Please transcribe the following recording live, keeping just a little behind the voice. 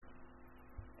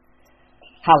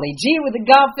Holly G with the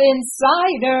Golf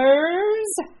Insiders.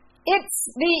 It's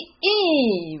the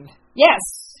eve. Yes,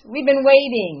 we've been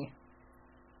waiting.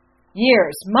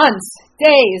 Years, months,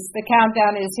 days, the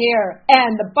countdown is here,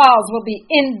 and the balls will be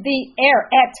in the air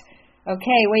at,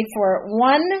 wait for it,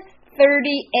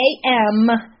 1:30 a.m.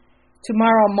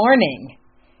 tomorrow morning.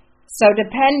 So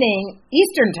depending,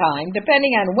 Eastern time,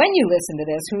 depending on when you listen to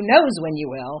this, who knows when you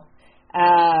will,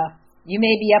 you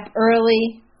may be up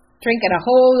early, drinking a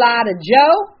whole lot of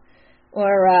Joe,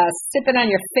 or sipping on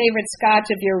your favorite scotch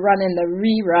if you're running the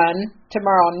rerun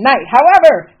tomorrow night.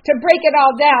 However, to break it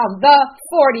all down, the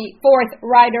 44th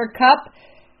Ryder Cup,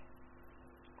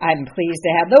 I'm pleased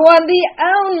to have the one, the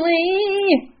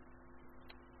only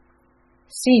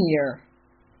senior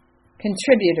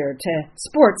contributor to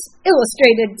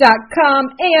SportsIllustrated.com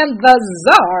and the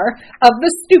czar of the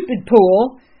stupid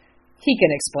pool. He can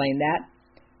explain that.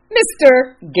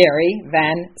 Mr. Gary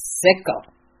Van Sickle.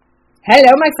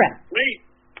 Hello, my friend. Wait,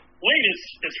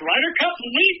 it's Ryder Cup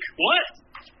week? What?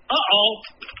 Uh-oh.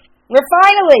 We're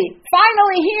finally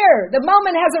here. The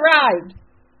moment has arrived.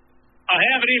 I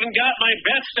haven't even got my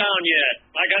bets down yet.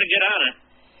 I got to get on it.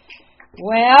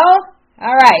 Well,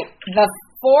 all right. The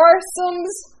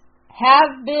foursomes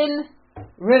have been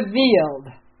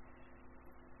revealed.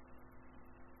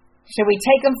 Should we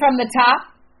take them from the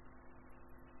top?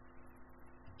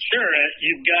 Sure.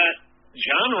 You've got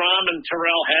Jon Rahm and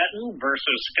Tyrrell Hatton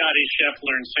versus Scotty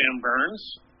Scheffler and Sam Burns.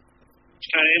 It's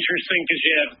kind of interesting because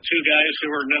you have two guys who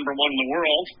are number one in the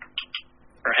world,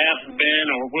 or have been,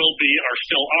 or will be, or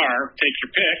still are. Take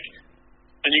your pick.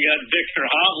 And you got Victor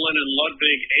Hovland and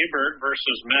Ludwig Aberg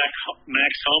versus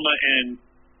Max Homa and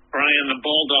Brian the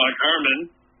Bulldog Harmon.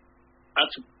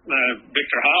 That's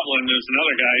Victor Hovland is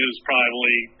another guy who's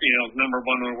probably number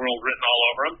one in the world written all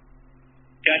over him.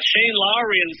 Got Shane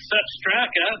Lowry and Sepp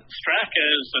Straka. Straka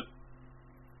is a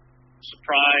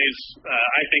surprise.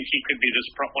 I think he could be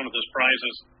one of the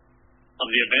surprises of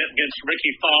the event against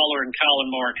Ricky Fowler and Colin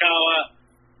Morikawa.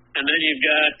 And then you've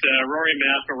got Rory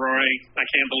McIlroy. I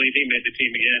can't believe he made the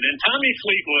team again. And Tommy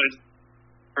Fleetwood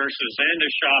versus Xander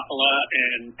Schauffele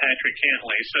and Patrick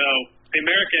Cantlay. So the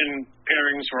American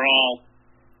pairings were all,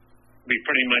 we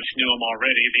pretty much knew them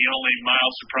already. The only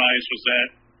mild surprise was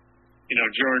that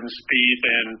Jordan Spieth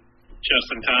and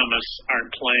Justin Thomas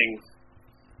aren't playing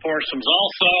foursomes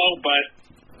also, but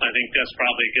I think that's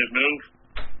probably a good move.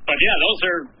 But yeah, those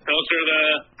are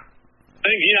the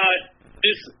things.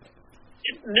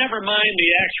 Never mind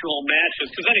the actual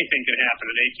matches, because anything can happen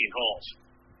in 18 holes.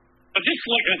 But just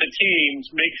looking at the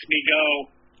teams makes me go,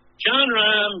 Jon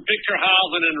Rahm, Victor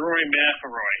Hovland, and Rory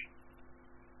McIlroy.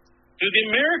 Do the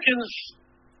Americans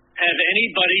have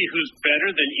anybody who's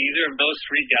better than either of those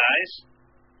three guys?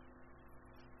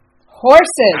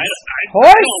 Horses.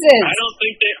 Horses. I don't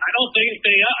think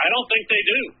they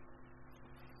do.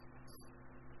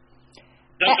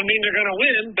 Doesn't mean they're going to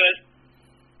win, but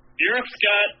Europe's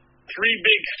got three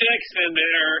big sticks in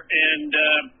there, and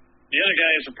the other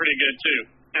guys are pretty good too.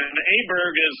 And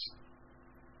Aberg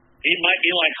he might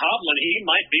be like Hovland. He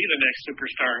might be the next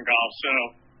superstar in golf.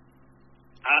 So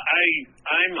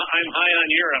I'm high on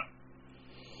Europe.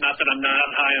 Not that I'm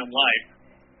not high on life.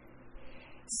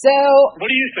 So what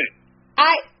do you think?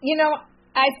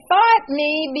 I thought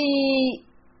maybe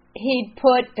he'd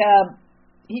put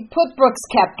Brooks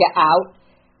Koepka out.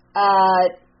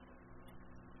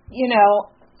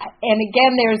 And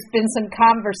again, there's been some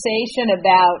conversation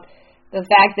about the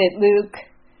fact that Luke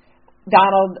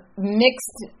Donald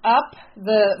mixed up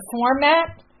the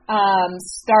format,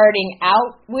 starting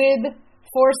out with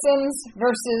foursomes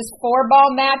versus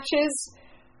four-ball matches.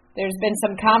 There's been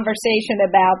some conversation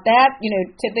about that.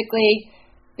 Typically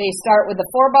they start with the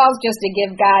four balls just to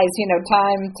give guys,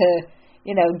 time to,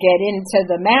 get into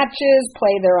the matches,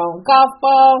 play their own golf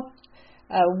ball.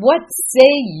 What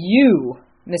say you,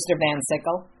 Mr. Van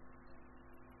Sickle?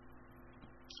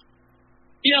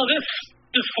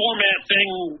 This format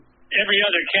thing, every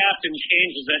other captain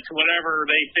changes it to whatever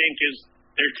they think is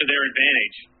to their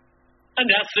advantage. And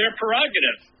that's their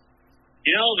prerogative.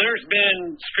 There's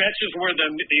been stretches where the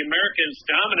Americans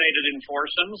dominated in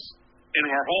foursomes and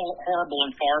were horrible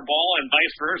in four ball and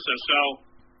vice versa. So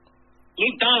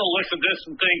Luke Donald looks at this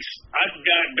and thinks,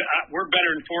 we're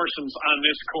better in foursomes on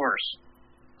this course.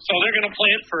 So they're going to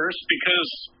play it first because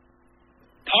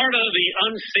part of the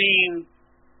unseen,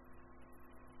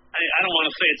 I don't want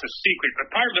to say it's a secret,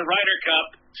 but part of the Ryder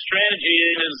Cup strategy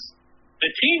is the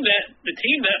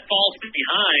team that falls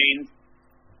behind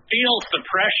feels the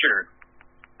pressure.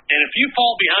 And if you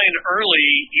fall behind early,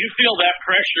 you feel that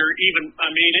pressure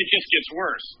it just gets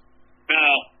worse.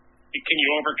 Now, Can you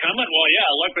overcome it? Well, yeah,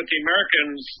 look what the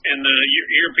Americans and the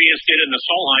Europeans did in the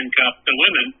Solheim Cup, the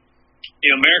women.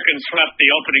 The Americans swept the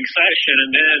opening session,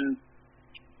 and then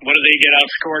what did they get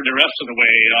outscored the rest of the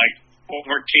way? Like 14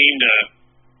 to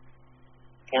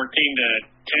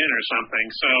 10 or something.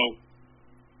 So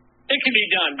it can be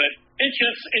done, but it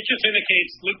just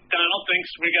indicates Luke Donald thinks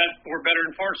we're better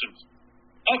than foursomes.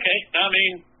 Okay, I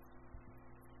mean,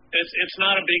 it's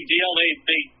not a big deal.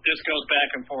 They this goes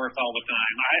back and forth all the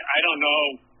time. I don't know.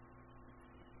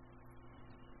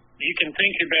 You can think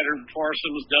you're better than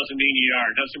foursomes, doesn't mean you are.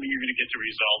 Doesn't mean you're going to get the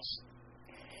results.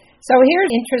 So here's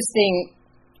an interesting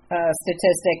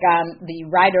statistic on the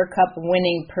Ryder Cup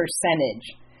winning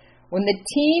percentage. When the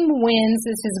team wins,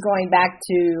 this is going back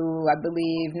to, I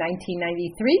believe,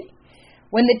 1993.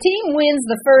 When the team wins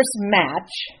the first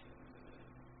match,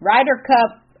 Ryder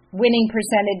Cup winning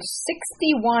percentage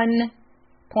 61.5.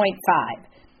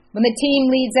 When the team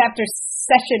leads after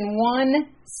session 1,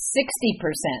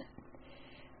 60%.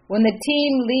 When the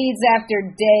team leads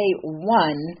after day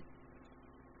 1,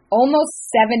 almost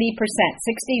 70%,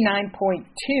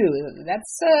 69.2.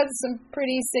 That's some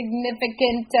pretty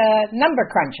significant number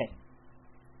crunching.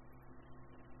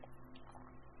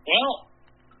 Well,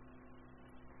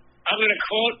 I'm going to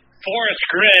quote Forrest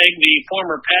Gregg, the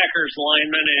former Packers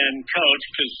lineman and coach,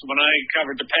 because when I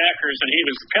covered the Packers and he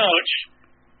was the coach,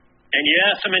 and you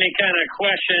asked him any kind of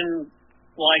question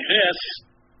like this,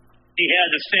 he had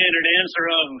the standard answer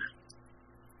of,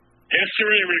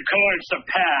 history records the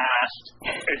past.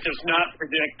 It does not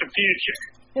predict the future.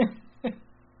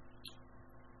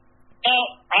 Well,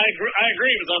 I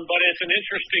agree with him, but it's an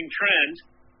interesting trend.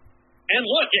 And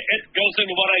look, it goes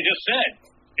into what I just said.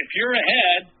 If you're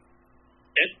ahead,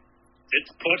 it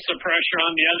puts the pressure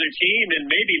on the other team and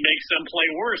maybe makes them play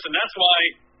worse. And that's why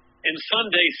in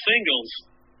Sunday singles,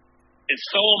 it's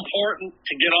so important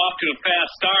to get off to a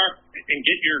fast start and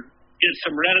get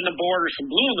some red on the board or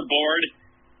some blue on the board,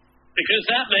 because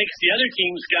that makes the other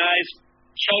team's guys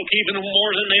choke even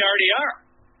more than they already are.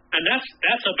 And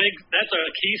that's a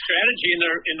key strategy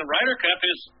in the Ryder Cup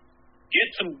is get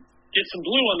some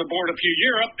blue on the board if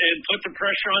you're Europe and put the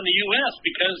pressure on the U.S.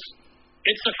 because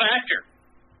it's a factor.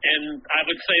 And I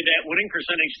would say that winning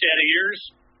percentage stat of yours,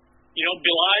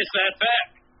 belies that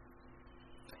fact.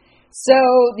 So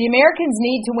the Americans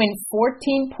need to win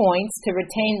 14 points to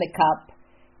retain the cup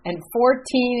and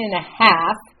 14.5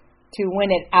 to win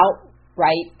it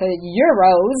outright. The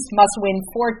Euros must win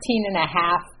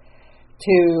 14.5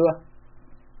 to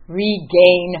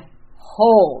regain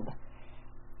hold.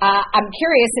 I'm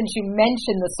curious, since you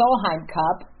mentioned the Solheim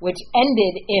Cup, which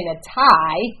ended in a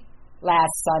tie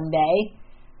last Sunday,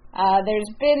 there's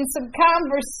been some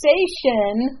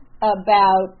conversation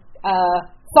about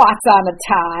thoughts on a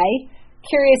tie.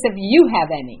 Curious if you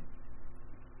have any.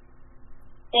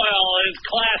 Well, it's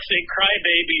classic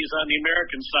crybabies on the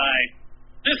American side.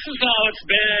 This is how it's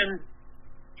been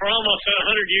for almost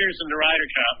 100 years in the Ryder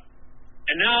Cup.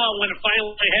 And now when it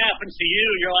finally happens to you,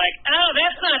 you're like, oh,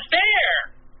 that's not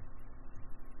fair.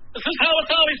 This is how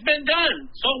it's always been done.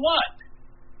 So what?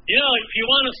 If you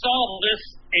want to solve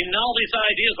this and all these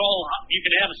ideas, you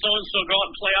can have so-and-so go out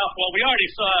and play off. Well, we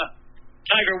already saw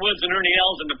Tiger Woods and Ernie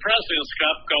Els in the President's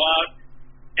Cup go out,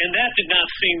 and that did not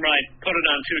seem right. Put it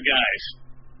on two guys.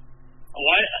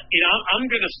 I'm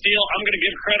going to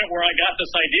give credit where I got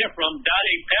this idea from.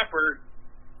 Dottie Pepper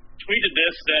tweeted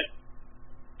this, that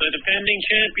the defending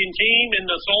champion team in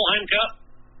the Solheim Cup,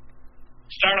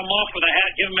 start them off with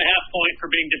give them a half point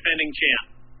for being defending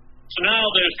champ. So now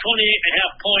there's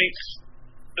 28.5 points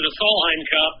for the Solheim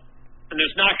Cup, and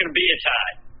there's not going to be a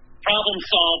tie. Problem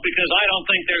solved, because I don't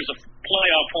think there's a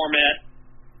playoff format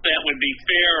that would be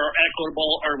fair or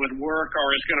equitable or would work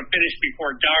or is going to finish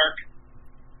before dark.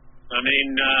 I mean,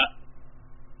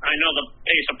 I know the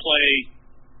pace of play,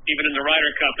 even in the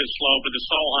Ryder Cup, is slow, but the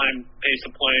Solheim pace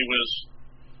of play was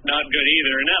not good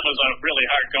either, and that was a really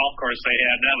hard golf course they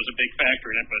had. That was a big factor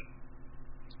in it, but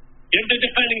give the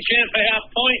defending champ a half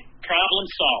point, problem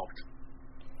solved.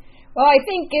 Well, I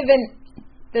think given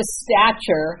the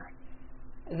stature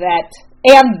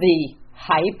and the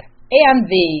hype and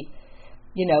the,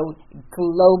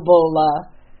 global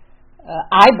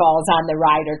eyeballs on the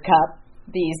Ryder Cup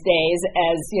these days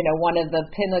as, one of the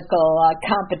pinnacle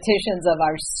competitions of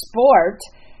our sport,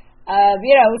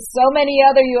 so many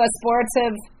other U.S. sports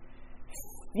have,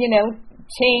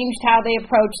 changed how they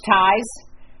approach ties.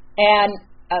 And,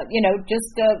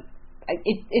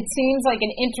 it seems like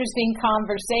an interesting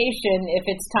conversation if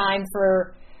it's time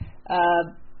for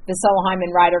the Solheim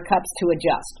and Ryder Cups to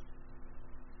adjust.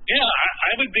 Yeah,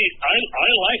 I like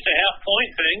the half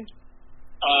point thing.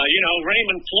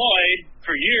 Raymond Floyd,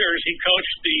 for years, he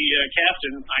coached the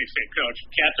captain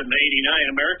the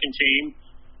 89 American team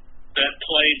that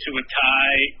played to a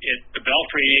tie at the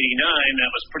Belfry 89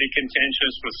 that was pretty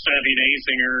contentious with Seve and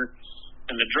Azinger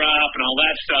and the drop and all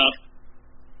that stuff.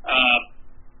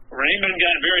 Raymond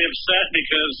got very upset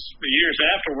because the years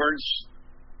afterwards,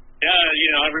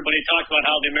 everybody talked about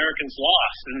how the Americans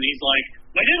lost. And he's like,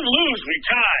 we didn't lose, we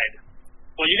tied.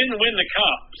 Well, you didn't win the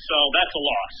cup, so that's a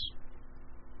loss.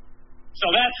 So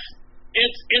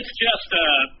it's just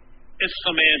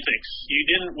semantics. You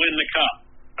didn't win the cup,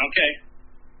 okay?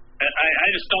 I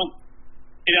just don't,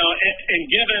 and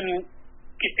given,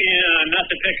 not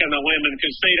to pick on the women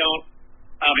because they don't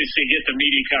obviously get the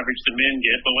media coverage the men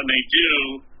get, but when they do,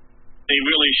 they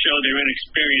really show their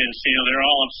inexperience. They're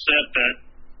all upset that,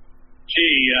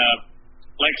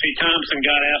 Lexi Thompson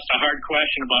got asked a hard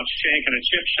question about shanking a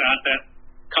chip shot that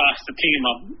cost the team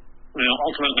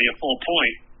ultimately a full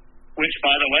point, which,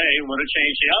 by the way, would have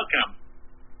changed the outcome.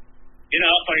 If an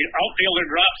outfielder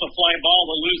drops a fly ball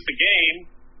to lose the game,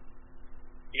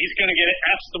 he's going to get,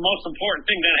 that's the most important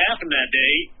thing that happened that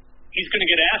day. He's going to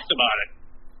get asked about it.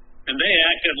 And they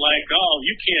acted like, oh,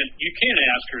 you can't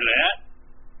ask her that.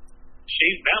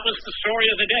 That was the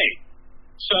story of the day.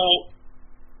 So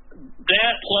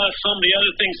that plus some of the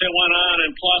other things that went on,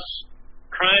 and plus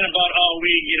crying about,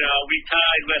 we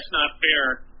tied, that's not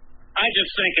fair. I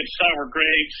just think it's sour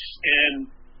grapes,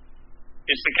 and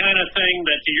it's the kind of thing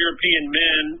that the European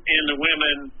men and the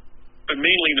women, but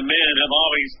mainly the men, they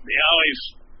always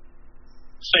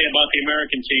say about the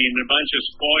American team. They're a bunch of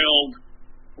spoiled,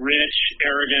 rich,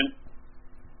 arrogant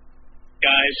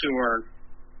guys who are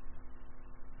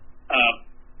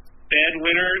bad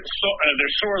winners.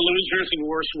 They're sore losers and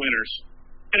worse winners.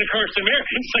 And of course, the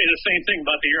Americans say the same thing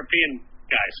about the European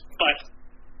guys. But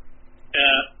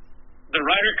the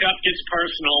Ryder Cup gets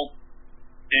personal,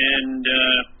 and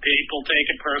people take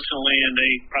it personally, and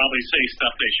they probably say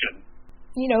stuff they shouldn't.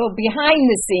 Behind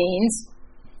the scenes,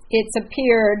 it's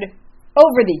appeared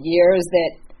over the years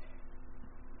that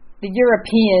the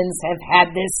Europeans have had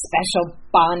this special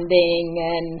bonding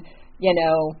and,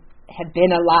 have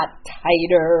been a lot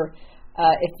tighter,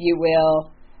 if you will,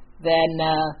 than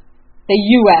the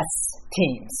U.S.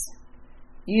 teams.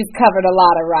 You've covered a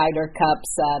lot of Ryder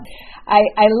Cups.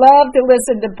 I love to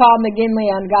listen to Paul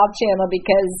McGinley on Golf Channel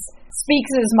because he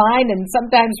speaks his mind and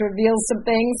sometimes reveals some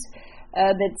things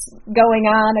that's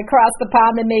going on across the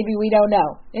pond that maybe we don't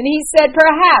know. And he said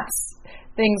perhaps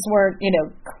things weren't,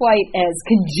 quite as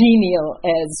congenial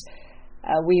as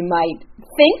we might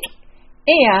think.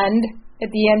 And at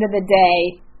the end of the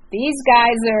day, these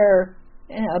guys are,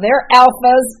 they're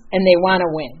alphas and they want to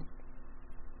win.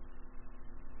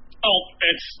 Oh,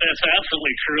 that's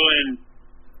absolutely true. And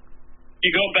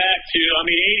you go back to,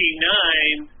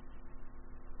 89,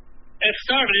 it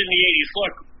started in the 80s.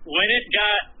 Look, when it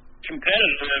got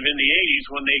competitive in the 80s,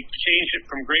 when they changed it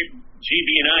from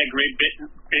GB&I, Great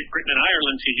Britain and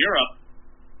Ireland, to Europe,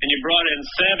 and you brought in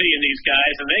Seve and these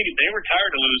guys, and they were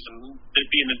tired of losing,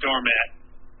 being the doormat.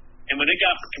 And when it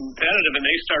got competitive and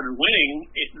they started winning,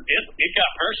 it got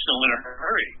personal in a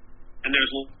hurry. And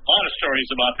there's a lot of stories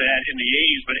about that in the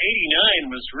 80s, but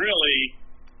 89 was really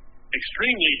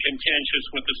extremely contentious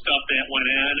with the stuff that went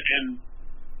on. And,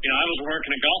 I was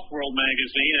working at Golf World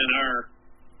magazine, and our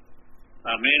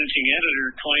managing editor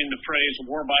coined the phrase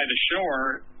 "war by the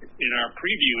shore" in our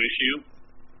preview issue.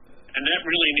 And that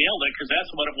really nailed it, because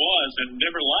that's what it was. And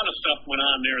there were a lot of stuff went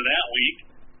on there that week.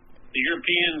 The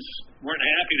Europeans weren't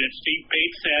happy that Steve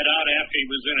Bates sat out after he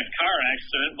was in a car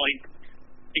accident. Like,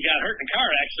 he got hurt in a car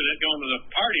accident going to the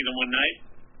party the one night.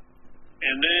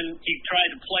 And then he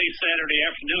tried to play Saturday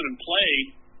afternoon and played.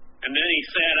 And then he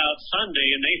sat out Sunday,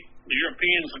 and the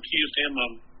Europeans accused him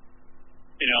of,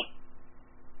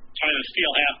 trying to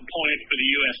steal half a point for the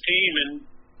U.S. team. And,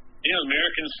 the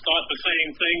Americans thought the same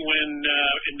thing when,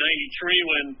 in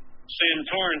 93, when Sam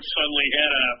Torrance suddenly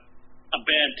had a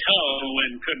bad toe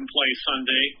and couldn't play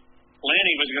Sunday.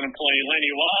 Lanny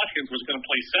Watkins was going to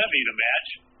play Seve in a match.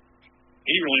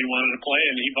 He really wanted to play,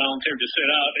 and he volunteered to sit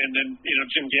out. And then,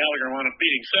 Jim Gallagher wound up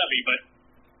beating Seve. But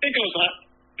it goes on.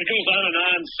 It goes on and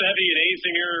on. Seve and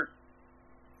Azinger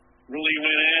really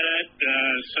went at it.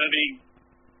 Seve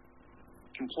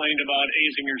complained about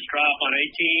Azinger's drop on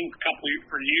 18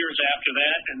 for years after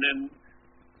that, and then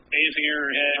Azinger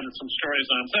had some stories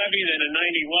on Seve. Then in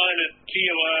 91 at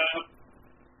Kiowa,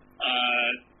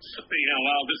 it's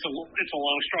a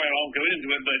long story. I won't go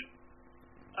into it, but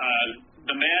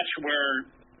the match where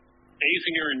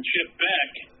Azinger and Chip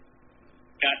Beck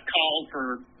got called for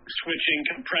switching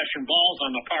compression balls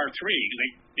on the par 3.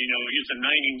 They, used a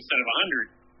 90 instead of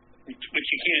 100. which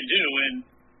you can't do. And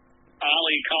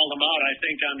Ali called him out, I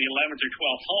think, on the 11th or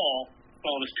 12th hole.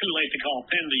 Well, it was too late to call a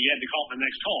penalty. You had to call it the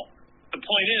next hole. The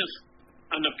point is,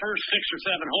 on the first 6 or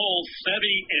 7 holes,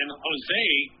 Seve and Jose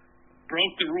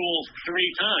broke the rules 3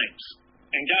 times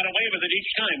and got away with it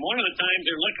each time. One of the times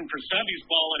they're looking for Seve's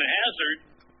ball in a hazard.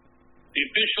 The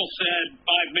official said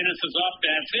 5 minutes is up,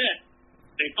 that's it.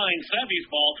 They find Seve's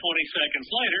ball 20 seconds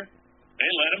later. They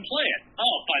let him play it.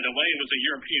 Oh, by the way, it was a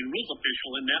European rules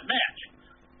official in that match.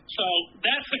 So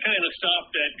that's the kind of stuff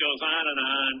that goes on and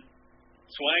on.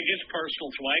 That's why it gets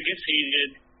personal. That's why it gets heated.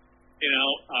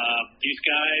 These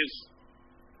guys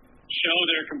show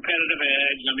their competitive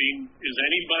edge. I mean, is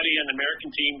anybody on the American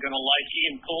team going to like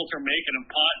Ian Poulter making a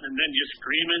putt and then just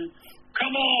screaming,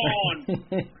 "Come on!"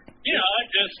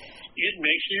 It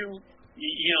makes you,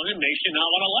 it makes you not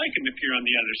want to like him if you're on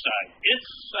the other side.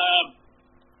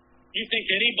 You think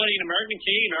anybody in the American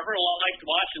team ever liked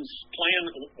watching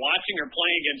or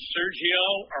playing against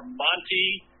Sergio or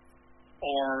Monty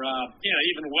or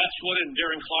even Westwood and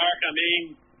Darren Clark? I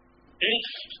mean,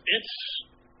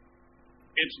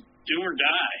 it's do or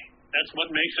die. That's what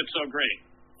makes it so great.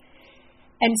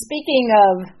 And speaking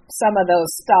of some of those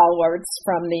stalwarts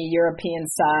from the European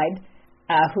side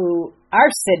who are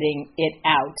sitting it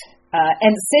out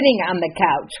and sitting on the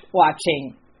couch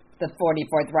watching the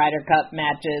 44th Ryder Cup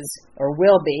matches, or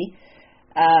will be,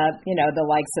 the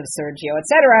likes of Sergio,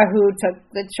 etc., who took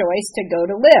the choice to go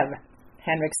to LIV.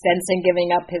 Henrik Stenson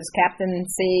giving up his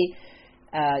captaincy,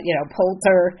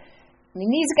 Poulter. I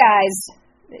mean, these guys,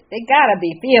 they got to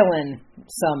be feeling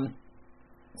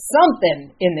something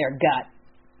in their gut.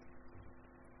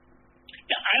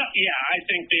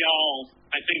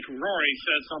 I think Rory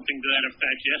said something to that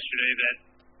effect yesterday, that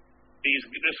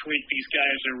this week these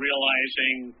guys are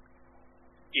realizing,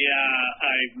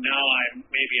 now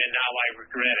I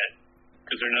regret it,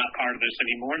 because they're not part of this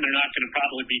anymore, and they're not going to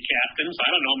probably be captains.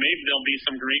 I don't know, maybe there'll be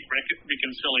some great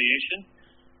reconciliation,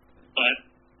 but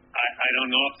I don't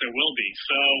know if there will be.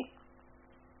 So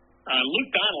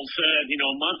Luke Donald said,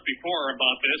 a month before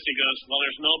about this, he goes, well,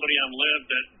 there's nobody on LIV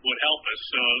that would help us,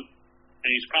 and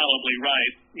he's probably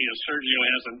right. Sergio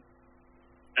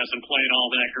hasn't played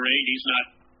all that great. He's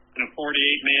not in a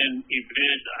 48-man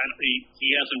event. He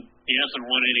hasn't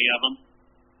won any of them.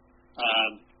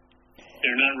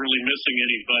 They're not really missing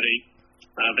anybody.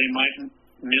 They might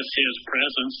miss his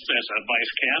presence as a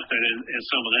vice captain and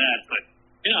some of that. But,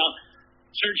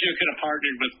 Sergio could have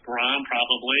partnered with Braun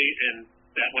probably, and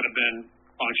that would have been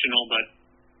functional. But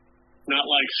not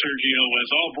like Sergio was,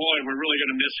 oh, boy, we're really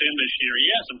going to miss him this year. He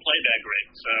hasn't played that great.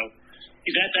 So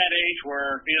he's at that age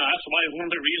where, that's one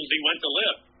of the reasons he went to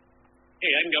LIV. Hey,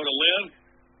 I can go to LIV,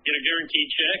 get a guaranteed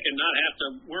check, and not have to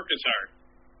work as hard.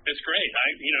 It's great.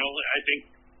 I think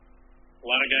a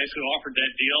lot of guys who offered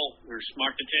that deal were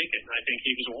smart to take it, and I think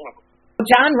he was one of them.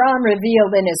 John Rahm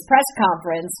revealed in his press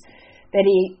conference that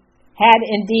he had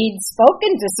indeed spoken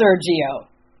to Sergio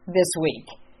this week.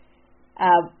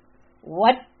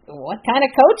 What kind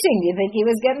of coaching do you think he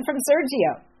was getting from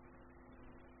Sergio?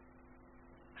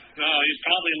 He's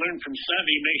probably learned from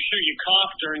Seve. Make sure you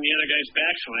cough during the other guy's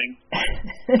backswing.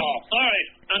 Oh, sorry.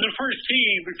 On the first tee,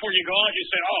 before you go out, you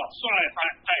say, oh, sorry,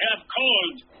 I have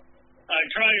cold. I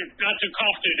try not to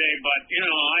cough today, but,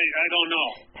 I don't know.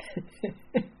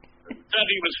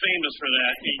 Seve was famous for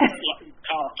that. He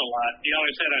coughed a lot. He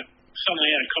always suddenly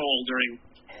had a cold during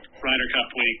Ryder Cup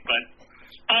week. But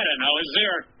I don't know.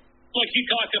 Look, you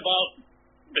talked about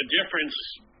the difference,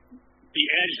 the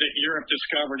edge that Europe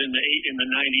discovered in the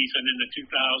 90s and in the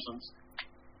 2000s.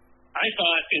 I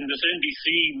thought in this NBC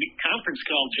conference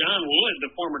call, John Wood,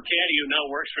 the former caddy who now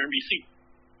works for NBC,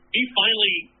 he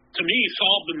finally, to me,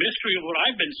 solved the mystery of what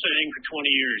I've been saying for 20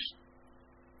 years.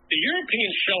 The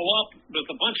Europeans show up with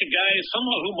a bunch of guys, some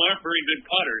of whom aren't very good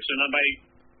putters, and by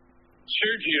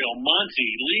Sergio, Monty,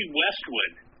 Lee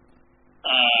Westwood,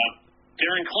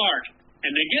 Darren Clark,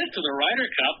 and they get to the Ryder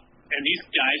Cup, and these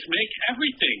guys make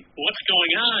everything. What's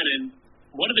going on, and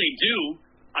what do they do?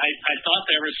 I thought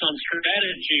there was some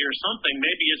strategy or something.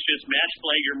 Maybe it's just match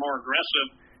play, you're more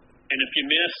aggressive, and if you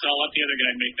miss, I'll let the other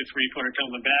guy make the three-pointer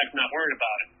coming back, not worried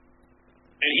about it.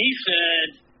 And he said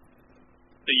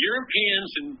the Europeans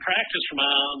in practice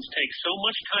rounds take so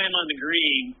much time on the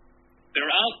green,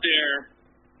 they're out there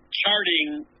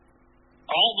charting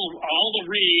all the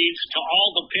reads to all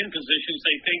the pin positions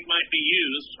they think might be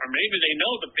used, or maybe they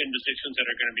know the pin positions that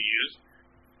are going to be used.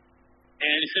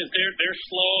 And he says they're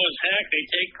slow as heck. They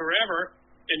take forever,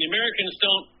 and the Americans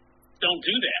don't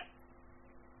do that.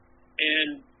 And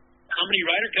how many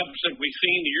Ryder Cups have we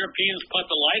seen the Europeans put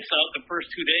the lights out the first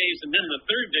 2 days, and then the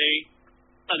third day,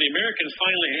 the Americans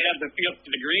finally have the field to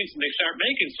the greens and they start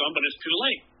making some, but it's too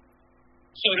late.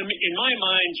 So in my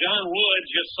mind, John Wood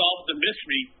just solved the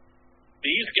mystery.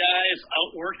 These guys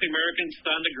outwork the Americans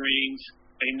on the greens.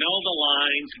 They know the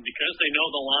lines, and because they know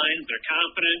the lines, they're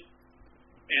confident,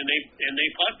 and they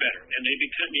putt better. And they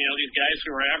become, these guys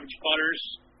who are average putters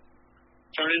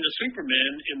turn into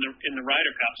supermen in the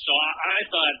Ryder Cup. So I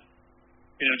thought,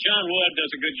 John Wood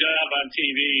does a good job on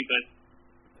TV, but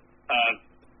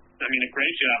a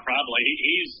great job probably.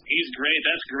 He's great.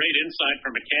 That's great insight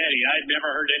from a caddy. I've never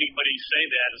heard anybody say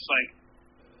that. It's like,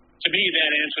 to me,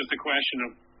 that answers the question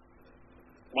of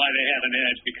why they have an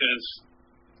edge, because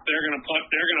they're going to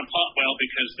putt well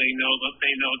because they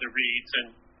know the reads, and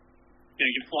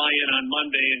you fly in on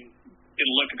Monday and get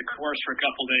a look at the course for a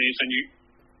couple days,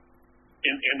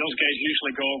 and those guys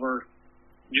usually go over.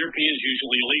 Europeans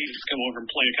usually at least come over and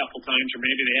play a couple times, or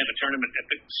maybe they have a tournament at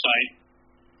the site.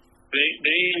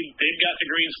 They've got the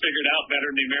greens figured out better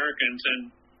than the Americans,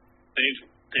 and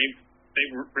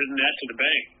they've ridden that to the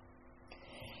bank.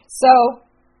 So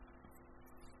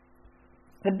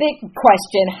the big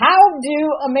question: how do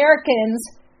Americans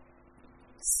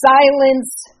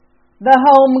silence the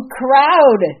home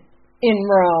crowd in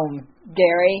Rome,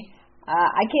 Gary?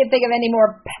 I can't think of any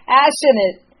more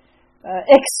passionate,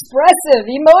 expressive,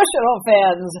 emotional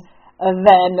fans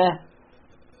than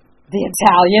the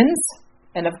Italians.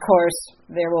 And of course,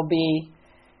 there will be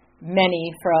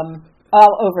many from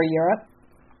all over Europe.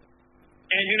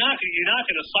 And you're not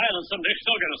going to silence them. They're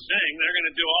still going to sing. They're going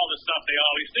to do all the stuff they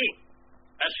always do.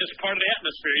 That's just part of the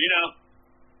atmosphere.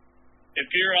 If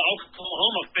you're an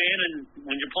Oklahoma fan and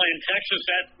when you're playing Texas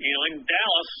in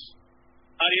Dallas,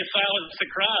 how do you silence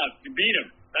the crowd? You beat them.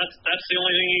 That's the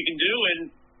only thing you can do, and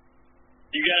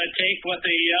you got to take what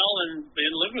they yell and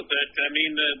live with it. I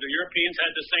mean, the Europeans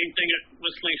had the same thing at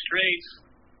Whistling Straits.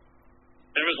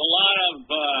 There was a lot of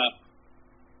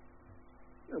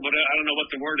I don't know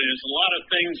what the word is. A lot of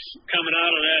things coming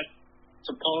out of that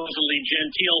supposedly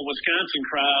genteel Wisconsin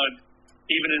crowd,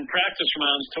 even in practice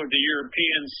rounds toward the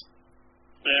Europeans,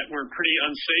 that were pretty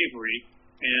unsavory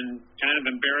and kind of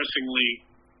embarrassingly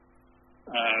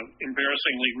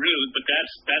rude. But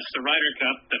that's the Ryder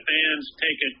Cup. The fans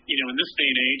take it. In this day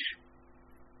and age,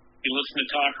 you listen to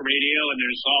talk radio, and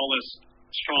there's all this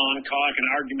strong talk and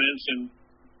arguments, and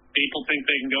people think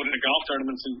they can go to the golf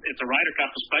tournaments and at the Ryder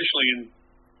Cup especially and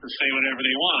say whatever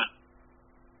they want.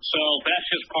 So that's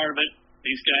just part of it.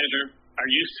 These guys are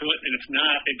used to it, and if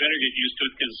not, they better get used to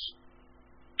it, because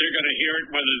they're going to hear it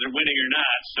whether they're winning or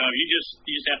not. So you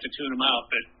just have to tune them out.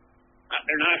 But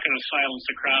they're not going to silence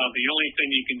the crowd. The only thing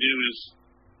you can do is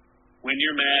win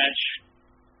your match.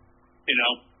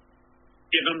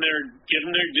 Give them their due.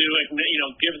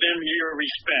 Give them your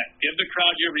respect. Give the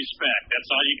crowd your respect. That's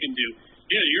all you can do.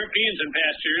 The Europeans in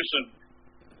past years have,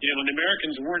 when the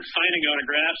Americans weren't signing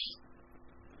autographs,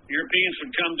 Europeans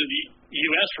would come to the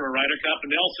U.S. for a Ryder Cup, and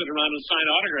they'll sit around and sign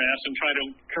autographs and try to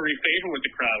curry favor with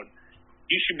the crowd.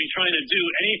 You should be trying to do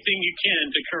anything you can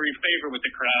to curry favor with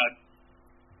the crowd.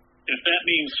 If that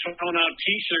means throwing out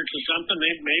T-shirts or something,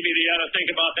 maybe they ought to think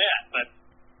about that. But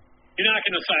you're not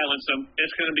going to silence them.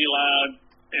 It's going to be loud,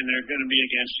 and they're going to be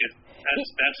against you.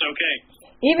 That's okay.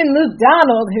 Even Luke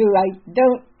Donald, who I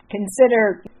don't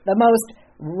consider the most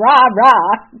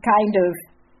rah-rah kind of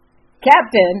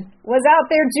captain, was out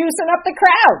there juicing up the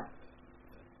crowd.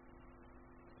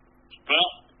 Well,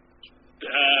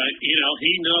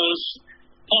 he knows.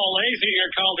 Paul Lazier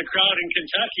called the crowd in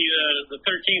Kentucky the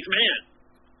 13th man.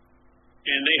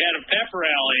 And they had a pep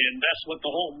rally, and that's what the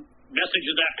whole message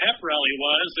of that pep rally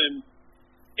was. And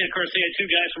of course, they had two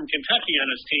guys from Kentucky on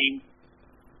his team,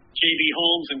 J.B.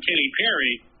 Holmes and Kenny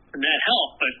Perry, and that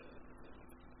helped. But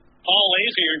Paul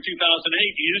Lazier in 2008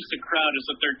 used the crowd as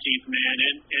the 13th man,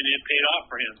 and it paid off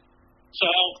for him. So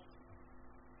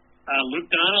Luke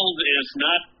Donald is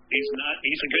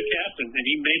he's a good captain, and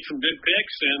he made some good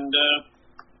picks, and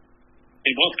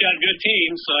they both got good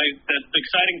teams. So the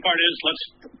exciting part is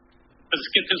let's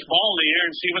get this ball in the air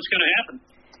and see what's going to happen.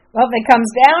 Well, if it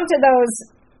comes down to those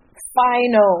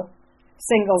final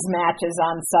singles matches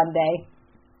on Sunday,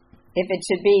 if it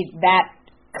should be that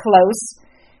close,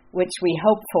 which we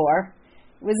hope for.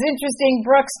 It was interesting.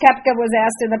 Brooks Koepka was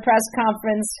asked in the press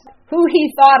conference who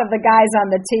he thought of the guys on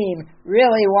the team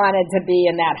really wanted to be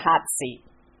in that hot seat.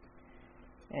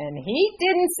 And he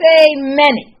didn't say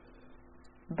many.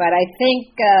 But I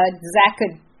think Zach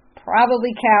could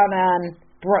probably count on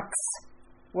Brooks.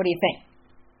 What do you think?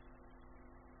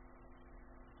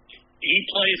 He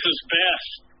plays his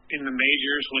best in the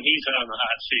majors when he's on the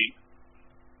hot seat.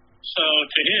 So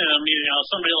to him,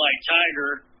 somebody like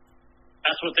Tiger,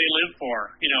 That's what they live for,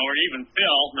 or even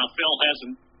Phil. Now, Phil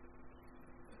hasn't,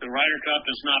 the Ryder Cup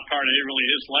is not part of really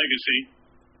his legacy,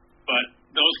 but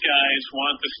those guys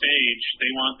want the stage.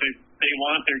 They want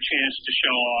their chance to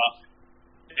show off.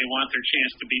 They want their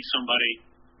chance to beat somebody.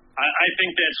 I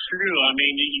think that's true. I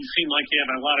mean, you seem like you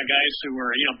have a lot of guys who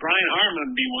are, Brian Harmon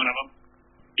would be one of them.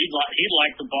 He'd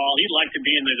like the ball. He'd like to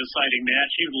be in the deciding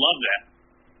match. He'd love that.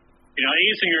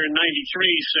 Azinger in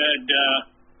 '93 said,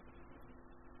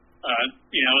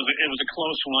 it was a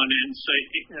close one, and so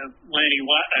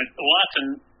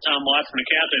Tom Watson, the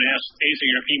captain, asked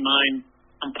Azinger if he mind,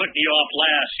 I'm putting you off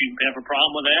last. You have a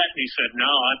problem with that? And he said, no,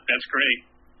 that's great.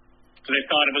 So they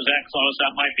thought it was that close.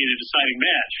 That might be the deciding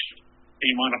match. He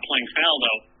wound up playing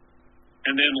Faldo.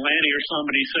 And then Lanny or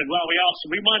somebody said, well,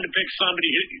 we wanted to pick somebody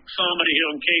who,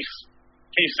 in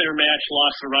case their match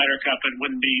lost the Ryder Cup, it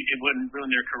wouldn't ruin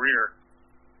their career.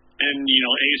 And,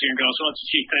 Azinger goes, well,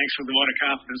 gee, thanks for the vote of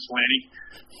confidence, Lanny.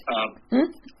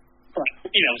 But,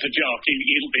 it's a joke.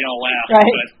 They all laugh. Right.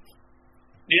 But,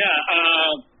 yeah,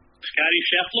 Scotty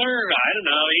Scheffler, I don't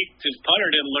know. His putter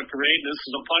didn't look great. This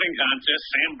is a putting contest.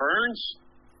 Sam Burns,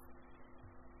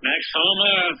 Max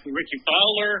Homa, Ricky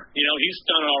Fowler, he's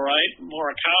done all right.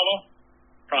 Morikawa,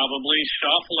 probably.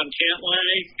 Schauffele and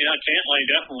Cantlay. Yeah, Cantlay,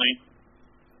 definitely.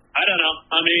 I don't know.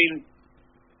 I mean,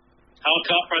 how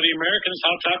tough are the Americans?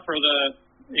 How tough are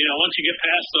once you get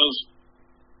past those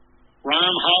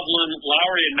Rahm, Hovland,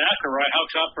 Lowry, and McIlroy, how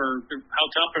tough are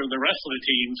the rest of the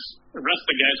teams, the rest of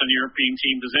the guys on the European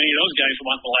team? Does any of those guys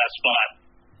want the last spot?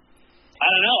 I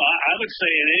don't know. I would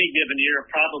say in any given year,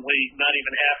 probably not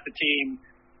even half the team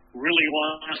really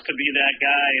wants to be that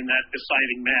guy in that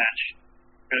deciding match,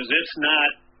 because it's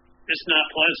not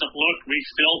pleasant look. We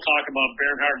still talk about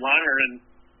Bernhard Langer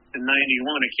in 91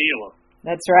 at Kiel.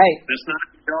 That's right. It's not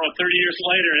 30 years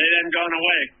later, it hadn't gone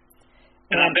away.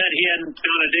 And I bet he hadn't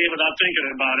gone a day without thinking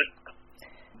about it.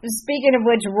 Speaking of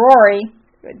which, Rory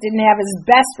didn't have his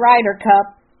best Ryder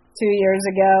Cup 2 years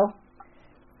ago.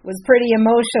 Was pretty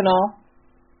emotional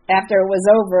after it was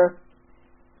over.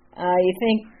 You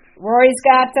think Rory's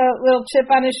got a little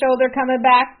chip on his shoulder coming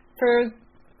back for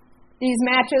these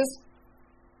matches?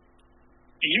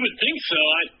 You would think so.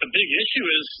 The big issue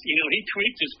is, he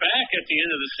tweaked his back at the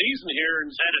end of the season here and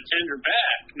had a tender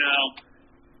back. Now,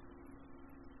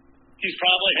 he's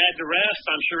probably had to rest.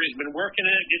 I'm sure he's been working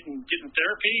at it, getting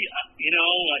therapy.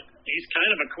 He's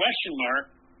kind of a question mark.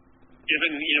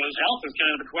 Given, his health is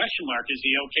kind of a question mark. Is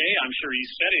he okay? I'm sure he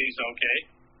said he's okay,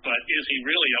 but is he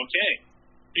really okay?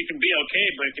 You can be okay,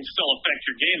 but it can still affect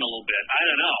your game a little bit. I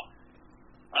don't know.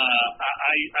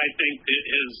 I think that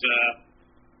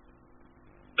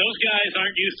those guys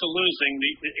aren't used to losing.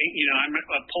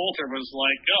 Poulter was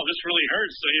like, oh, this really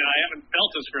hurts. So, I haven't felt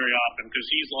this very often, because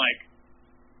he's like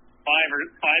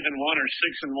 5-1 or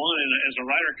 6-1 as a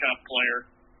Ryder Cup player.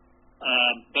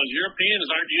 Those Europeans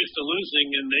aren't used to losing,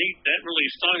 and that really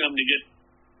stung them to get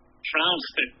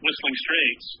trounced at Whistling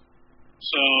Straits.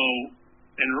 So,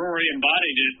 and Rory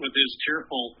embodied it with his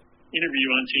tearful interview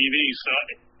on TV. So,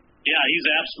 yeah, he's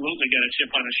absolutely got a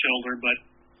chip on his shoulder, but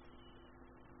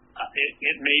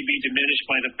it may be diminished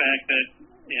by the fact that,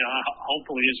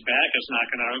 hopefully his back is not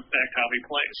going to affect how he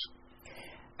plays.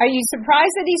 Are you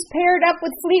surprised that he's paired up with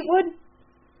Fleetwood?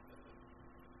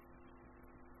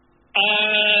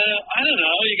 I don't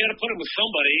know. You got to put him with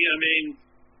somebody. I mean,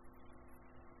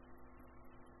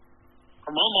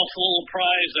 I'm almost a little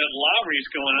surprised that Lowry's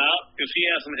going out, because he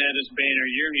hasn't had his banner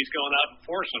year, and he's going out in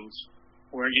foursomes,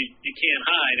 where you can't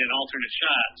hide an alternate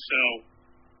shot. So,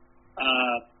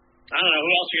 I don't know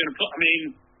who else you're going to put. I mean,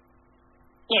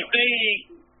 look,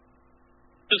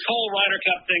 this whole Ryder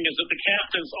Cup thing is that the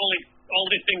captains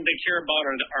only thing they care about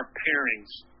are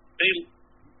pairings. They,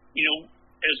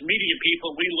 as media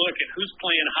people, we look at who's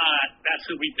playing hot. That's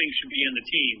who we think should be in the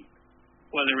team,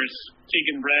 whether it's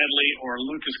Keegan Bradley or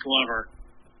Lucas Glover.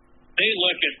 They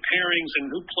look at pairings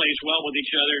and who plays well with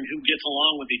each other and who gets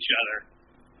along with each other,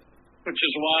 which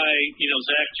is why,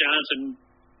 Zach Johnson,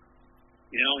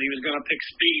 he was going to pick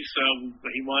Spieth, so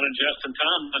he wanted Justin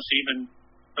Thomas, even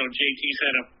though JT's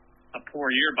had a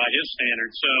poor year by his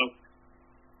standards. So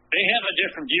they have a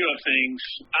different view of things.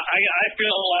 I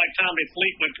feel like Tommy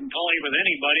Fleetwood can play with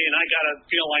anybody, and I got to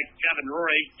feel like having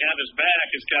Rory have his back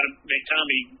has got to make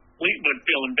Tommy Fleetwood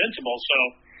feel invincible. So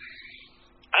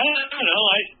I don't know.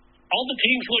 All the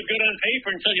teams look good on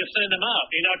paper until you send them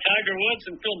out. Tiger Woods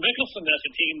and Phil Mickelson as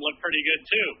a team look pretty good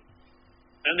too.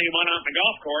 Then they went out on the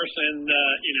golf course, and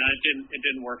it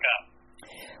didn't work out.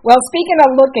 Well, speaking of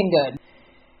looking good,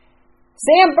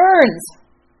 Sam Burns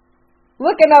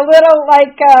looking a little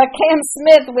like Cam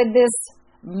Smith with this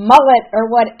mullet or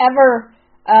whatever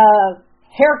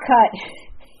haircut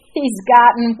he's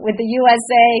gotten with the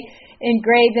USA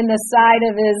engraved in the side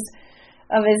of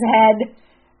his head.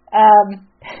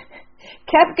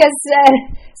 Kepka said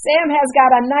Sam has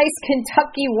got a nice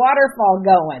Kentucky waterfall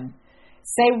going.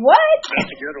 Say what?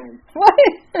 That's a good one. What?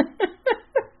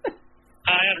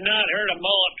 I have not heard a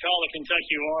mullet called a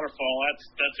Kentucky waterfall.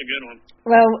 That's a good one.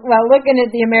 Well, looking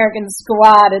at the American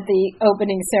squad at the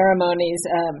opening ceremonies,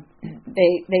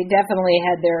 they definitely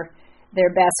had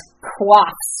their best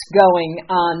quaffs going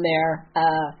on there.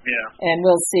 And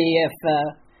we'll see if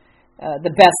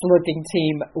the best-looking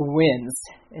team wins.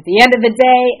 At the end of the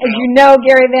day, as you know,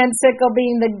 Gary Van Sickle,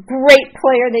 being the great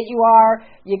player that you are,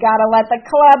 you got to let the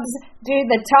clubs do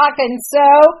the talking.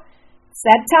 So, it's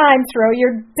that time. Throw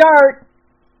your dart.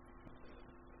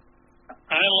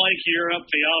 I like Europe.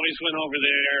 They always went over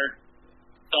there.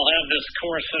 They'll have this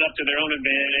course set up to their own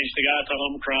advantage. They got the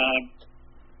home crowd.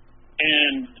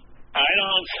 And I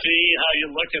don't see how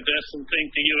you look at this and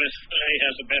think the USA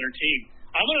has a better team.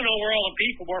 I want to know where all the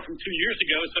people were from 2 years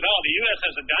ago who said, the U.S.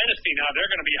 has a dynasty now.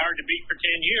 They're going to be hard to beat for 10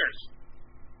 years.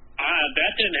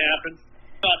 That didn't happen.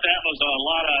 I thought that was a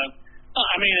lot of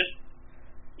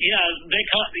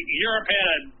Europe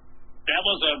that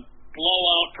was a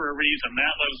blowout for a reason.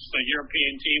 That was a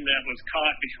European team that was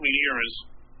caught between eras.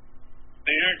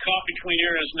 They aren't caught between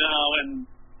eras now, and,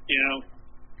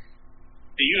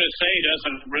 the USA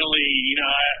doesn't really,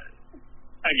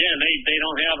 again, they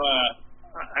don't have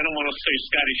I don't want to say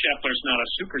Scottie Scheffler's not a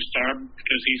superstar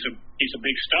because he's a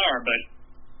big star, but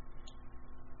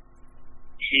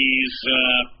he's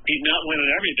not winning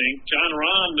everything. John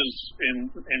Rahm is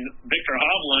and Victor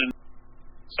Hovland.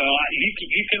 So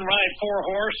you can ride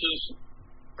 4 horses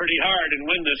pretty hard and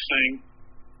win this thing.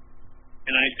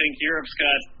 And I think Europe's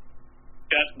got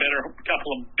a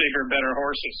couple of bigger, better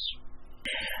horses.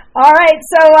 All right,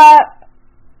 so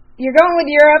you're going with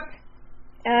Europe,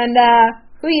 and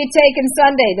who you taking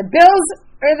Sunday, the Bills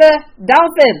or the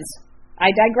Dolphins?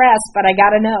 I digress, but I got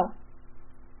to know.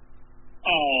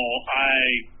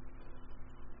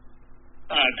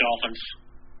 Dolphins.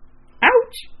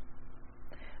 Ouch.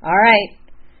 All right.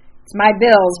 It's my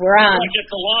Bills. We're on. Look,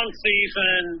 it's a long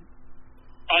season.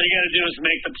 All you got to do is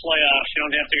make the playoffs. You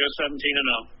don't have to go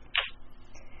 17-0.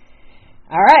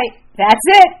 All right. That's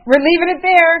it. We're leaving it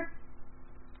there.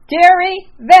 Gary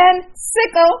Van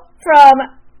Sickle from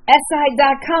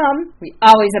SI.com. We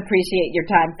always appreciate your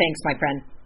time. Thanks, my friend.